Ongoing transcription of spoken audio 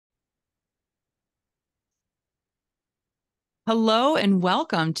Hello and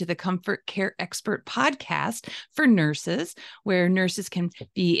welcome to the Comfort Care Expert podcast for nurses, where nurses can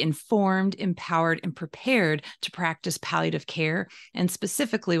be informed, empowered, and prepared to practice palliative care. And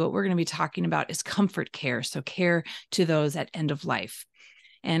specifically, what we're going to be talking about is comfort care, so care to those at end of life.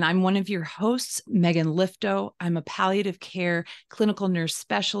 And I'm one of your hosts, Megan Lifto. I'm a palliative care clinical nurse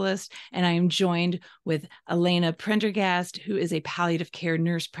specialist, and I am joined with Elena Prendergast, who is a palliative care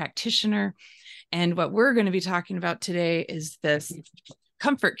nurse practitioner. And what we're going to be talking about today is this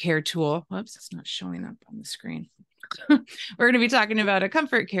comfort care tool. Whoops, it's not showing up on the screen. We're going to be talking about a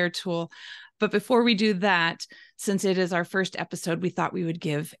comfort care tool. But before we do that, since it is our first episode, we thought we would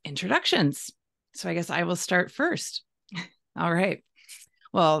give introductions. So I guess I will start first. All right.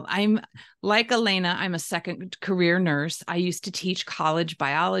 Well, I'm like Elena, I'm a second career nurse. I used to teach college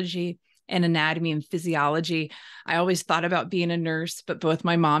biology and anatomy and physiology. I always thought about being a nurse, but both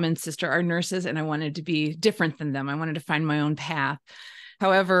my mom and sister are nurses, and I wanted to be different than them. I wanted to find my own path.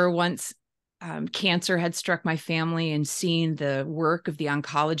 However, once cancer had struck my family and seeing the work of the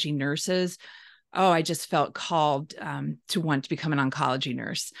oncology nurses, I just felt called to want to become an oncology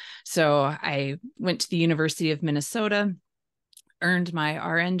nurse. So I went to the University of Minnesota, earned my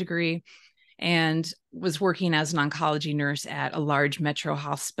RN degree, and was working as an oncology nurse at a large metro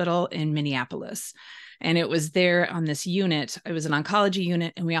hospital in Minneapolis. And it was there on this unit, it was an oncology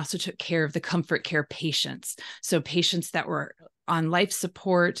unit, and we also took care of the comfort care patients. So patients that were on life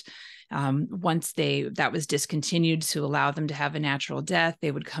support, once that was discontinued to allow them to have a natural death,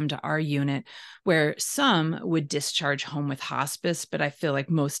 they would come to our unit, where some would discharge home with hospice, but I feel like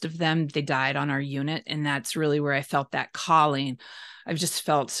most of them, they died on our unit. And that's really where I felt that calling. I've just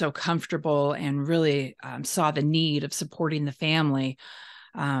felt so comfortable and really saw the need of supporting the family.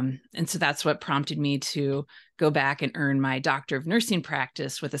 And so that's what prompted me to go back and earn my Doctor of Nursing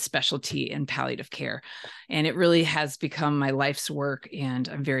practice with a specialty in palliative care. And it really has become my life's work, and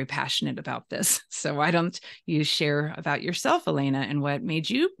I'm very passionate about this. So why don't you share about yourself, Elena, and what made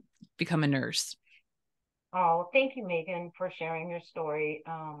you become a nurse? Oh, thank you, Megan, for sharing your story.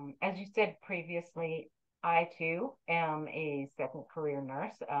 As you said previously, I too am a second career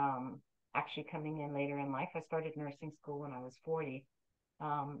nurse. Actually, coming in later in life, I started nursing school when I was 40.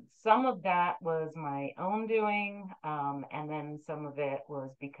 Some of that was my own doing, and then some of it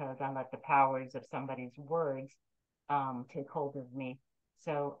was because I let the powers of somebody's words take hold of me.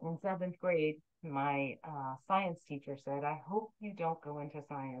 So in seventh grade, my science teacher said, "I hope you don't go into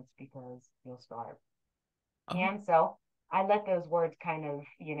science because you'll starve." Oh, And so I let those words kind of,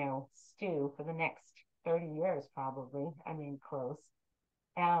 stew for the next 30 years, probably. I mean, close.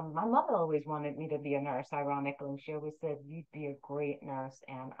 My mother always wanted me to be a nurse, ironically. She always said, "You'd be a great nurse."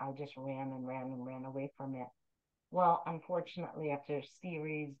 And I just ran and ran and ran away from it. Well, unfortunately, after a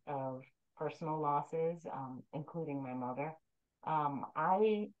series of personal losses, including my mother,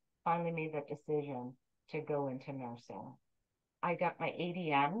 I finally made that decision to go into nursing. I got my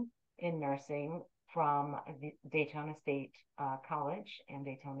ADN in nursing from the Daytona State College in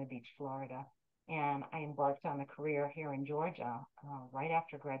Daytona Beach, Florida. And I embarked on a career here in Georgia right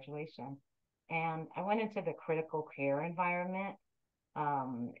after graduation. And I went into the critical care environment.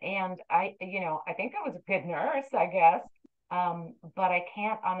 And I think I was a good nurse, I guess. But I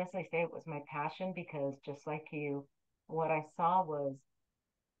can't honestly say it was my passion because just like you, what I saw was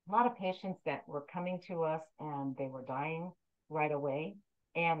a lot of patients that were coming to us and they were dying right away.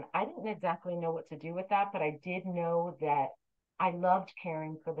 And I didn't exactly know what to do with that, but I did know that I loved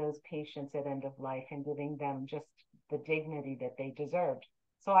caring for those patients at end of life and giving them just the dignity that they deserved.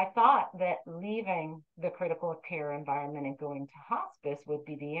 So I thought that leaving the critical care environment and going to hospice would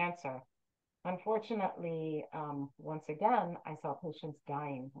be the answer. Unfortunately, once again, I saw patients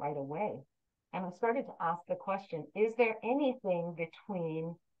dying right away. And I started to ask the question, is there anything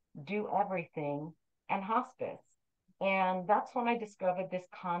between do everything and hospice? And that's when I discovered this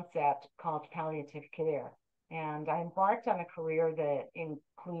concept called palliative care. And I embarked on a career that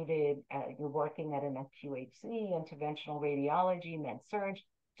included working at an FQHC, interventional radiology, med surg,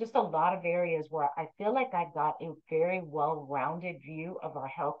 just a lot of areas where I feel like I got a very well rounded view of our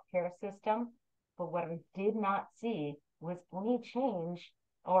healthcare system. But what I did not see was any change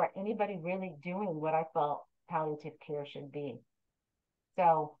or anybody really doing what I felt palliative care should be.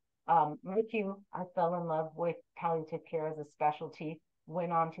 So, like you, I fell in love with palliative care as a specialty,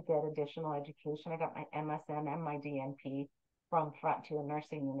 went on to get additional education. I got my MSN and my DNP from Frontier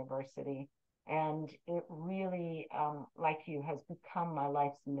Nursing University. And it really, like you, has become my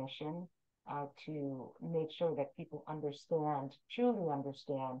life's mission to make sure that people understand, truly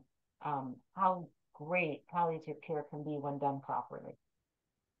understand, how great palliative care can be when done properly.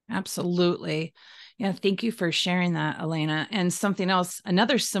 absolutely. Yeah, thank you for sharing that, Elena. And something else,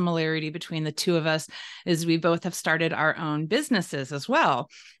 another similarity between the two of us is we both have started our own businesses as well.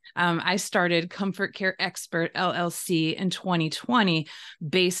 I started Comfort Care Expert LLC in 2020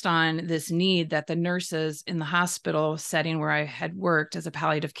 based on this need that the nurses in the hospital setting where I had worked as a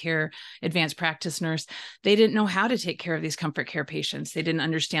palliative care advanced practice nurse, they didn't know how to take care of these comfort care patients. They didn't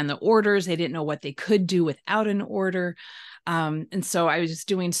understand the orders. They didn't know what they could do without an order. And so I was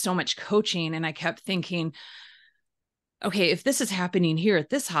doing so much coaching, and I kept thinking, okay, if this is happening here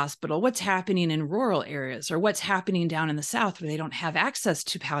at this hospital, what's happening in rural areas, or what's happening down in the South where they don't have access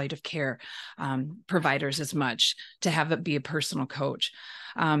to palliative care providers as much to have it be a personal coach.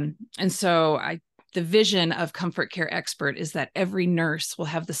 And so the vision of Comfort Care Expert is that every nurse will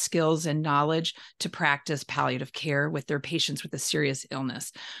have the skills and knowledge to practice palliative care with their patients with a serious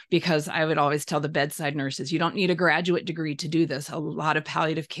illness. Because I would always tell the bedside nurses, you don't need a graduate degree to do this. A lot of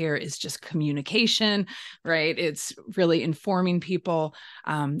palliative care is just communication, right? It's really informing people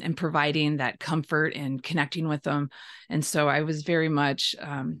and providing that comfort and connecting with them. And so I was very much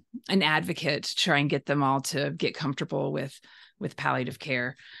an advocate to try and get them all to get comfortable with palliative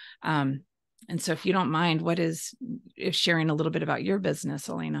care. And so if you don't mind, if sharing a little bit about your business,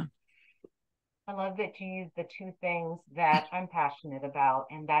 Elena? I love that you use the two things that I'm passionate about,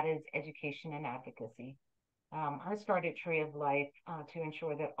 and that is education and advocacy. I started Tree of Life to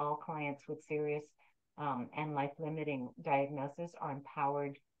ensure that all clients with serious and life-limiting diagnosis are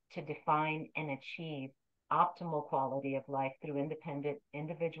empowered to define and achieve optimal quality of life through independent,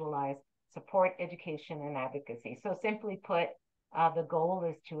 individualized support, education, and advocacy. So simply put, the goal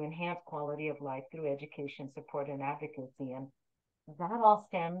is to enhance quality of life through education, support, and advocacy. And that all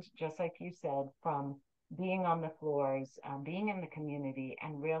stems, just like you said, from being on the floors, being in the community,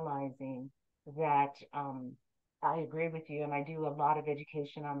 and realizing that I agree with you. And I do a lot of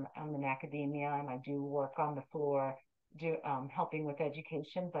education on in academia, and I do work on the floor, helping with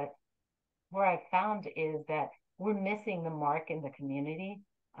education. But where I've found is that we're missing the mark in the community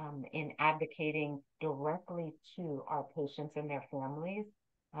in advocating directly to our patients and their families.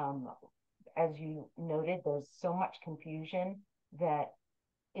 As you noted, there's so much confusion that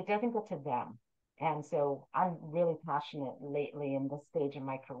it doesn't get to them. And so I'm really passionate lately in this stage of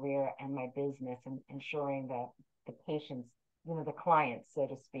my career and my business, and ensuring that the patients, the clients, so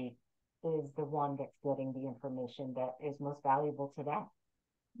to speak, is the one that's getting the information that is most valuable to them.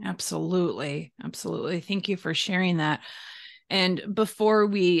 Absolutely. Absolutely. Thank you for sharing that. And before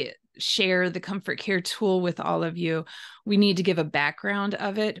we share the Comfort Care tool with all of you, we need to give a background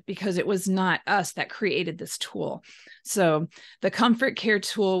of it, because it was not us that created this tool. So the Comfort Care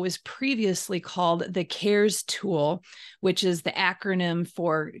tool was previously called the CARES tool, which is the acronym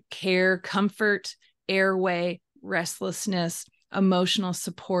for care, comfort, airway, restlessness, emotional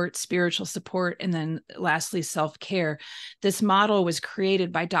support, spiritual support, and then lastly, self-care. This model was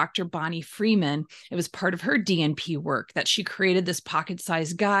created by Dr. Bonnie Freeman. It was part of her DNP work that she created this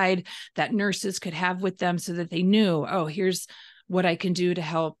pocket-sized guide that nurses could have with them so that they knew, oh, here's what I can do to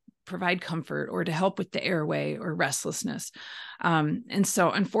help provide comfort or to help with the airway or restlessness. And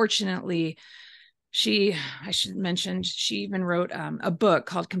so unfortunately, I should mention, she even wrote a book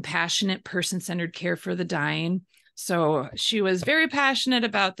called Compassionate Person-Centered Care for the Dying. So she was very passionate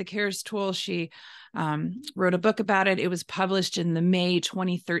about the CARES tool. She wrote a book about it. It was published in the May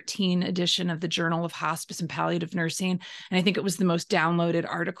 2013 edition of the Journal of Hospice and Palliative Nursing. And I think it was the most downloaded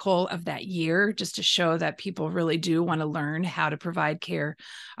article of that year, just to show that people really do want to learn how to provide care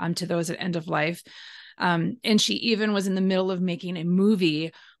to those at end of life. And she even was in the middle of making a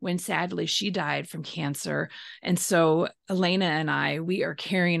movie when sadly she died from cancer. And so Elena and we are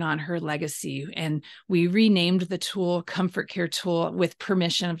carrying on her legacy, and we renamed the tool Comfort Care Tool with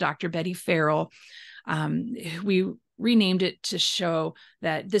permission of Dr. Betty Farrell. We renamed it to show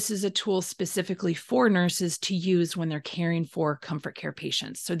that this is a tool specifically for nurses to use when they're caring for comfort care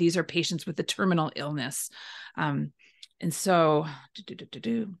patients. So these are patients with a terminal illness. And so,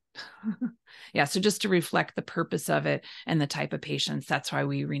 yeah, so just to reflect the purpose of it and the type of patients, that's why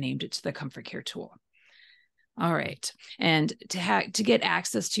we renamed it to the Comfort Care tool. All right. And to get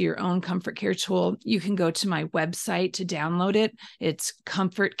access to your own Comfort Care tool, you can go to my website to download it. It's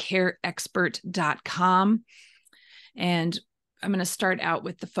comfortcareexpert.com. And I'm going to start out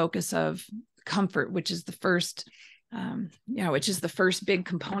with the focus of comfort, which is the first, big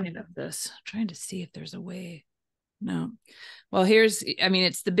component of this. I'm trying to see if there's a way. No. Well,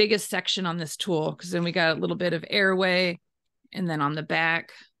 it's the biggest section on this tool, because then we got a little bit of airway, and then on the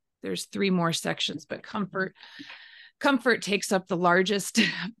back, there's 3 more sections, but comfort takes up the largest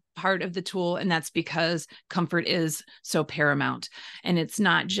part of the tool. And that's because comfort is so paramount. And it's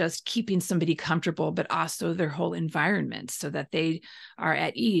not just keeping somebody comfortable, but also their whole environment so that they are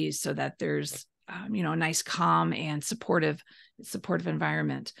at ease, so that there's, a nice, calm and supportive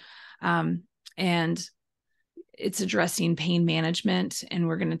environment. And it's addressing pain management. And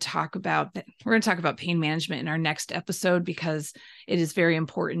we're going to talk about pain management in our next episode, because it is very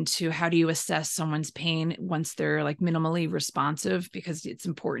important to how do you assess someone's pain once they're like minimally responsive, because it's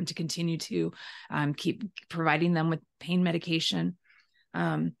important to continue to keep providing them with pain medication.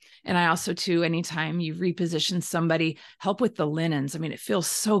 And I also too, anytime you reposition somebody, help with the linens. I mean, it feels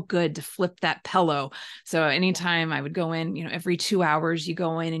so good to flip that pillow. So anytime I would go in, every 2 hours you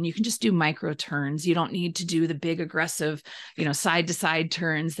go in and you can just do micro turns. You don't need to do the big aggressive, side to side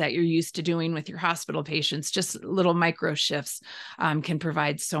turns that you're used to doing with your hospital patients. Just little micro shifts can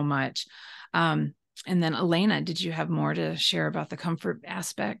provide so much. And then Elena, did you have more to share about the comfort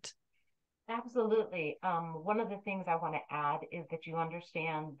aspect? Absolutely. One of the things I want to add is that you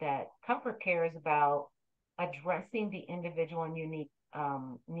understand that comfort care is about addressing the individual and unique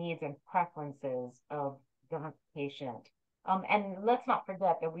needs and preferences of the patient. And let's not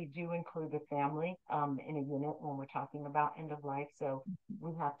forget that we do include the family in a unit when we're talking about end of life. So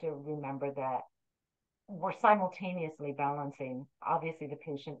we have to remember that we're simultaneously balancing. Obviously, the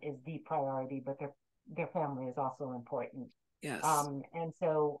patient is the priority, but their family is also important. Yes. And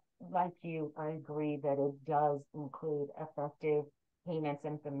so, like you, I agree that it does include effective pain and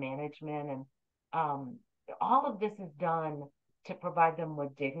symptom management. And all of this is done to provide them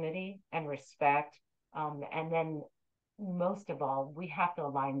with dignity and respect. And then, most of all, we have to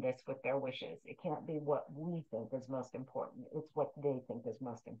align this with their wishes. It can't be what we think is most important, it's what they think is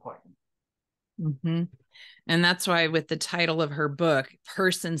most important. Mm-hmm. And that's why with the title of her book,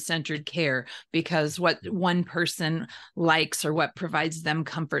 Person-Centered Care, because what one person likes or what provides them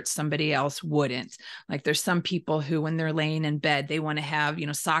comfort, somebody else wouldn't. Like there's some people who, when they're laying in bed, they want to have,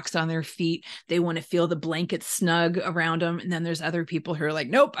 socks on their feet. They want to feel the blanket snug around them. And then there's other people who are like,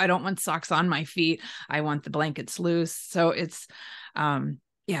 nope, I don't want socks on my feet. I want the blankets loose. So it's,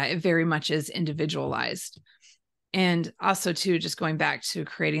 it very much is individualized. And also too, just going back to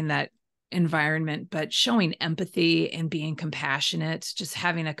creating that environment, but showing empathy and being compassionate, just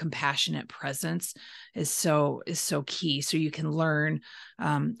having a compassionate presence is so key. So you can learn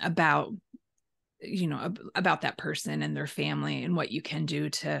about that person and their family and what you can do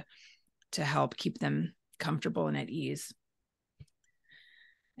to help keep them comfortable and at ease.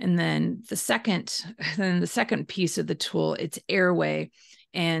 And then the second piece of the tool, it's airway.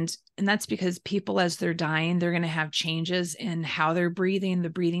 And that's because people, as they're dying, they're going to have changes in how they're breathing. The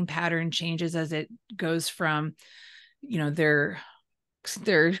breathing pattern changes as it goes from, their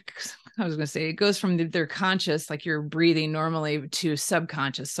I was going to say, it goes from their conscious, like you're breathing normally, to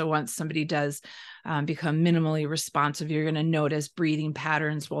subconscious. So once somebody does become minimally responsive, you're going to notice breathing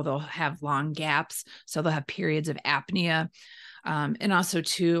patterns. Well, they'll have long gaps. So they'll have periods of apnea. And also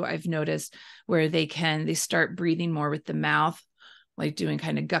too, I've noticed where they start breathing more with the mouth, like doing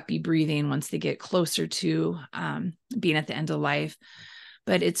kind of guppy breathing once they get closer to being at the end of life.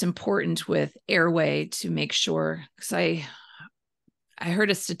 But it's important with airway to make sure, because I heard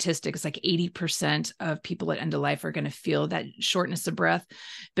a statistic, it's like 80% of people at end of life are going to feel that shortness of breath.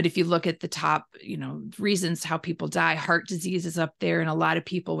 But if you look at the top, reasons how people die, heart disease is up there. And a lot of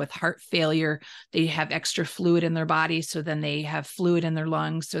people with heart failure, they have extra fluid in their body. So then they have fluid in their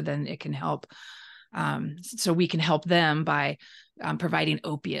lungs. So then it can help. So we can help them by providing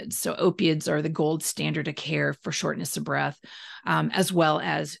opioids. So opioids are the gold standard of care for shortness of breath, as well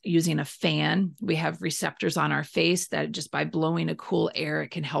as using a fan. We have receptors on our face that just by blowing a cool air, it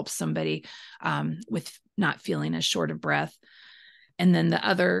can help somebody with not feeling as short of breath. And then the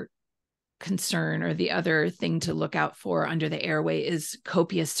other concern, or the other thing to look out for under the airway, is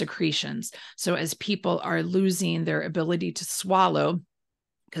copious secretions. So as people are losing their ability to swallow,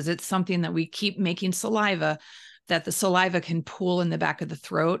 because it's something that we keep making saliva, that the saliva can pool in the back of the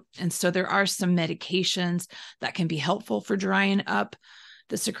throat. And so there are some medications that can be helpful for drying up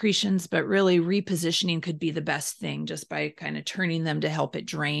the secretions, but really repositioning could be the best thing, just by kind of turning them to help it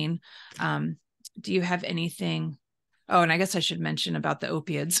drain. Do you have anything? Oh, and I guess I should mention about the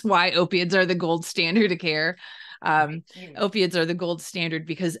opiates, why opiates are the gold standard of care. Opiates are the gold standard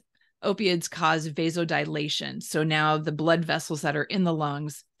because opiates cause vasodilation. So now the blood vessels that are in the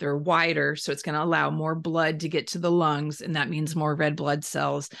lungs, they're wider. So it's going to allow more blood to get to the lungs. And that means more red blood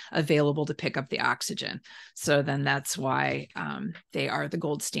cells available to pick up the oxygen. So then that's why they are the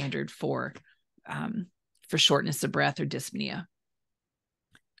gold standard for shortness of breath or dyspnea.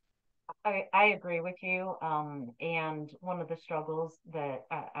 I agree with you. And one of the struggles that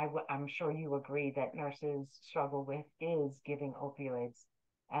I'm sure you agree that nurses struggle with is giving opioids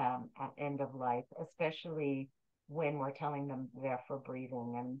at end of life, especially when we're telling them they're for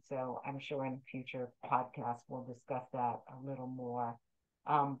breathing. And so I'm sure in future podcasts we'll discuss that a little more.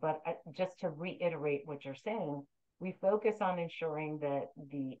 But just to reiterate what you're saying, we focus on ensuring that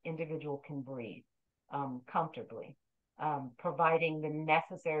the individual can breathe comfortably, providing the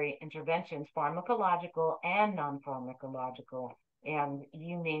necessary interventions, pharmacological and non-pharmacological. And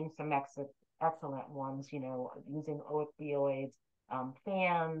you named some excellent ones, using opioids,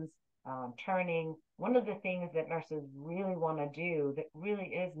 fans, turning. One of the things that nurses really want to do that really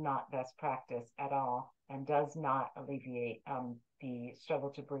is not best practice at all and does not alleviate the struggle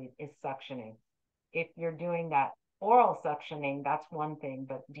to breathe is suctioning. If you're doing that oral suctioning, that's one thing,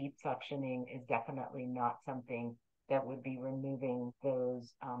 but deep suctioning is definitely not something that would be removing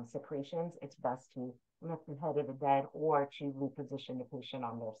those secretions. It's best to lift the head of the bed or to reposition the patient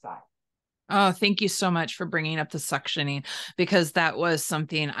on their side. Oh, thank you so much for bringing up the suctioning, because that was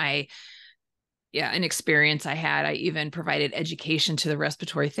something an experience I had. I even provided education to the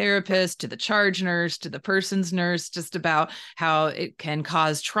respiratory therapist, to the charge nurse, to the person's nurse, just about how it can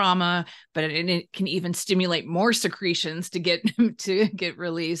cause trauma, but it can even stimulate more secretions to get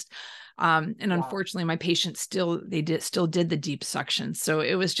released. And unfortunately, my patients still did the deep suction. So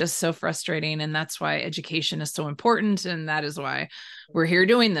it was just so frustrating. And that's why education is so important. And that is why we're here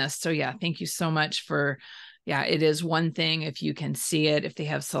doing this. So yeah, thank you so much for, it is one thing if you can see it, if they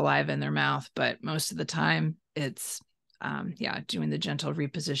have saliva in their mouth, but most of the time it's, doing the gentle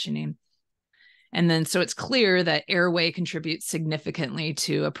repositioning. And then, so it's clear that airway contributes significantly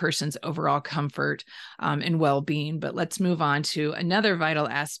to a person's overall comfort and well-being. But let's move on to another vital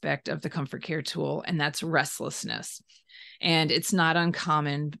aspect of the comfort care tool, and that's restlessness. And it's not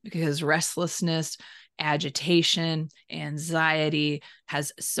uncommon because restlessness, agitation, anxiety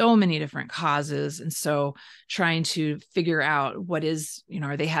has so many different causes. And so trying to figure out what is,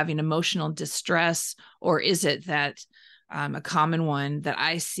 are they having emotional distress, or is it that a common one that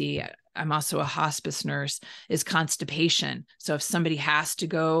I see, I'm also a hospice nurse, is constipation. So if somebody has to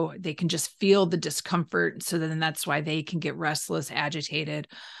go, they can just feel the discomfort. So then that's why they can get restless, agitated.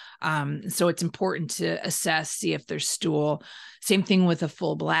 So it's important to assess, see if there's stool. Same thing with a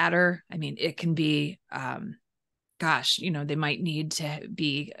full bladder. I mean, it can be, they might need to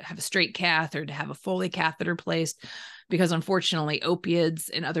have a straight cath or to have a Foley catheter placed, because unfortunately opiates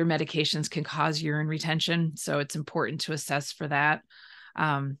and other medications can cause urine retention. So it's important to assess for that.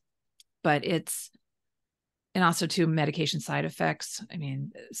 But and also to medication side effects. I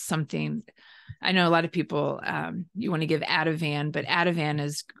mean, I know a lot of people, you want to give Ativan, but Ativan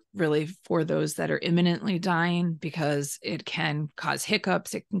is really for those that are imminently dying, because it can cause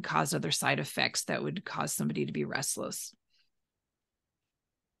hiccups. It can cause other side effects that would cause somebody to be restless.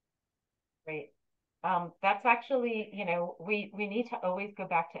 Great. That's actually, we need to always go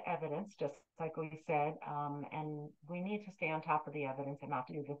back to evidence, just like we said, and we need to stay on top of the evidence and not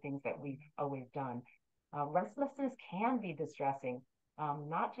do the things that we've always done. Restlessness can be distressing,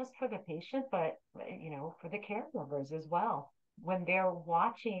 not just for the patient, but, for the caregivers as well. When they're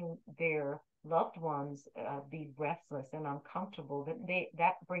watching their loved ones be restless and uncomfortable,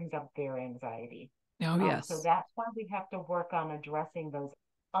 that brings up their anxiety. Oh, yes. So that's why we have to work on addressing those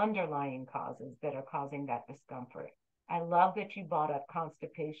underlying causes that are causing that discomfort. I love that you brought up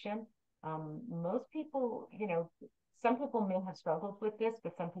constipation. Most people, some people may have struggled with this,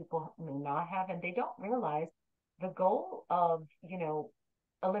 but some people may not have, and they don't realize the goal of,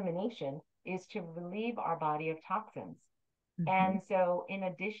 elimination is to relieve our body of toxins. Mm-hmm. And so in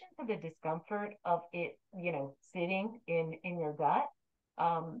addition to the discomfort of it, sitting in your gut,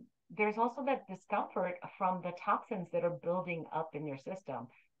 there's also that discomfort from the toxins that are building up in your system.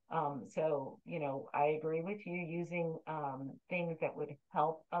 So, I agree with you, using things that would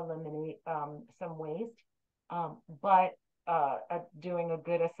help eliminate some waste, but doing a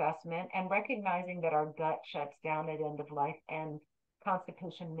good assessment and recognizing that our gut shuts down at end of life, and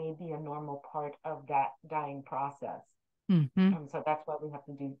constipation may be a normal part of that dying process. Mm-hmm. So that's why we have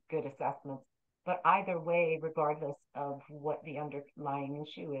to do good assessments. But either way, regardless of what the underlying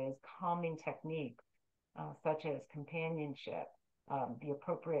issue is, calming techniques such as companionship, the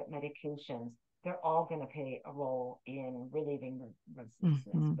appropriate medications, they're all going to play a role in relieving the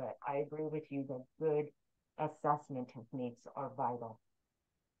restlessness. Mm-hmm. But I agree with you that good assessment techniques are vital.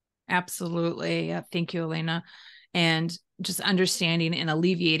 Absolutely. Thank you, Elena. And just understanding and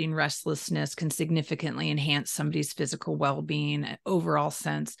alleviating restlessness can significantly enhance somebody's physical well-being, overall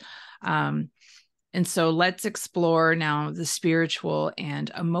sense. And so let's explore now the spiritual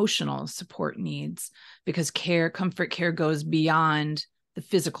and emotional support needs, because comfort care goes beyond the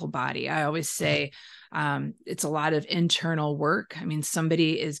physical body. I always say it's a lot of internal work. I mean,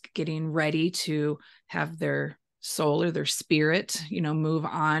 somebody is getting ready to have their soul or their spirit, move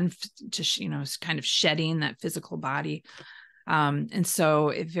on to, kind of shedding that physical body. And so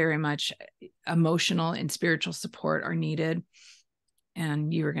it very much emotional and spiritual support are needed.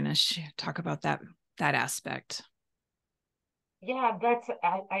 And you were going to talk about that aspect. Yeah,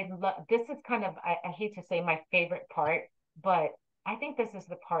 I love this is kind of I hate to say my favorite part, but I think this is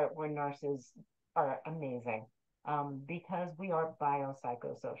the part where nurses are amazing, because we are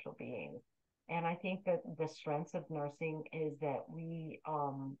biopsychosocial beings. And I think that the strengths of nursing is that we,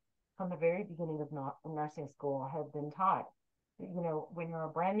 from the very beginning of nursing school, have been taught, when you're a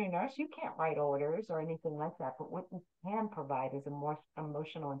brand new nurse, you can't write orders or anything like that. But what you can provide is a more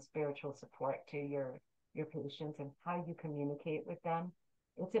emotional and spiritual support to your patients and how you communicate with them.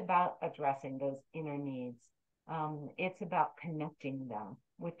 It's about addressing those inner needs. It's about connecting them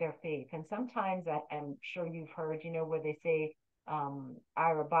with their faith. And sometimes I'm sure you've heard, where they say,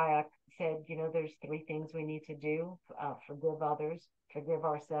 Ira Byock said, there's three things we need to do: forgive others, forgive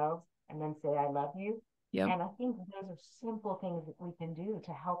ourselves, and then say, I love you. Yep. And I think those are simple things that we can do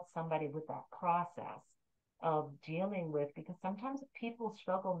to help somebody with that process of dealing with, because sometimes people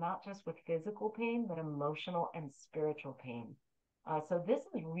struggle not just with physical pain, but emotional and spiritual pain. So this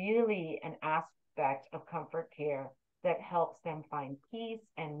is really an aspect of comfort care that helps them find peace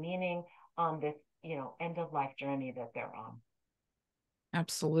and meaning on this, end of life journey that they're on.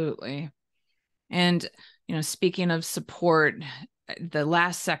 Absolutely. And, speaking of support, the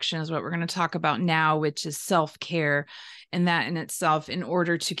last section is what we're going to talk about now, which is self-care. And that in itself, in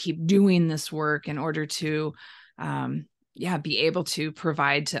order to keep doing this work, in order to, be able to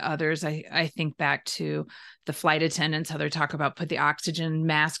provide to others. I think back to the flight attendants, how they talk about put the oxygen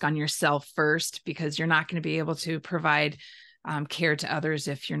mask on yourself first, because you're not going to be able to provide care to others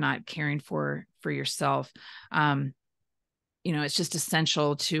if you're not caring for yourself. It's just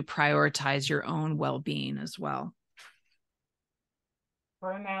essential to prioritize your own well-being as well.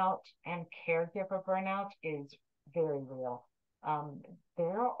 Burnout and caregiver burnout is very real.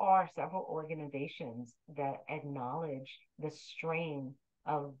 There are several organizations that acknowledge the strain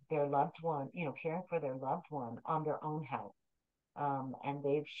of their loved one, caring for their loved one on their own health. And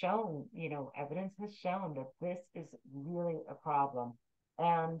they've shown, evidence has shown that this is really a problem.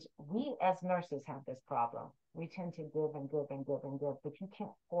 And we as nurses have this problem. We tend to give and give and give and give, but you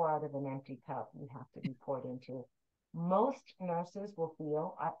can't pour out of an empty cup. You have to be poured into. Most nurses will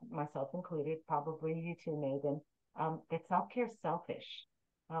feel, myself included, probably you too, Megan, that self-care is selfish.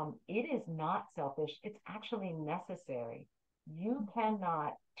 It is not selfish. It's actually necessary. You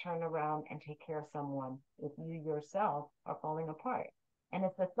cannot turn around and take care of someone if you yourself are falling apart. And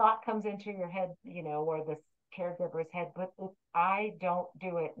if the thought comes into your head, or the caregiver's head, but if I don't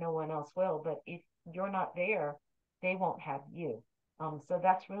do it, no one else will. But if you're not there, they won't have you. So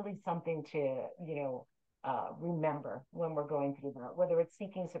that's really something to, remember when we're going through that, whether it's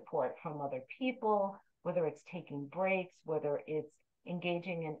seeking support from other people, whether it's taking breaks, whether it's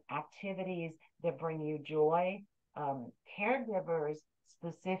engaging in activities that bring you joy. Caregivers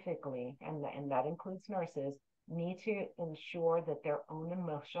specifically, and that includes nurses, need to ensure that their own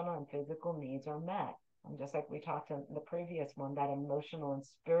emotional and physical needs are met. And just like we talked in the previous one, that emotional and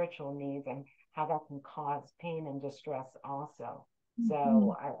spiritual needs and how that can cause pain and distress also.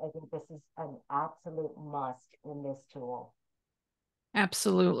 So I think this is an absolute must in this tool.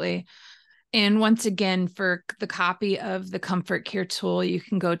 Absolutely. And once again, for the copy of the Comfort Care tool, you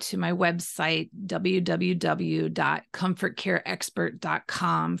can go to my website,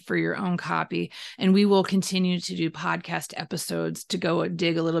 www.comfortcareexpert.com, for your own copy. And we will continue to do podcast episodes to go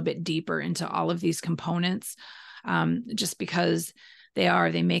dig a little bit deeper into all of these components, just because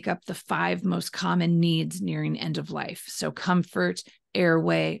they make up the 5 most common needs nearing end of life. So comfort,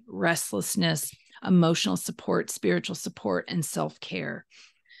 airway, restlessness, emotional support, spiritual support, and self-care.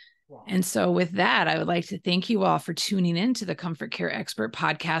 And so with that, I would like to thank you all for tuning in to the Comfort Care Expert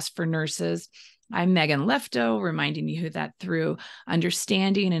podcast for nurses. I'm Megan Lefto, reminding you that through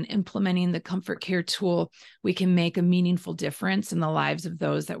understanding and implementing the Comfort Care tool, we can make a meaningful difference in the lives of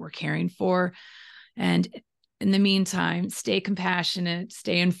those that we're caring for. And in the meantime, stay compassionate,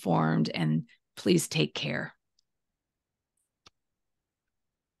 stay informed, and please take care.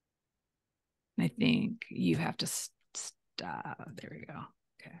 I think you have to stop. There we go.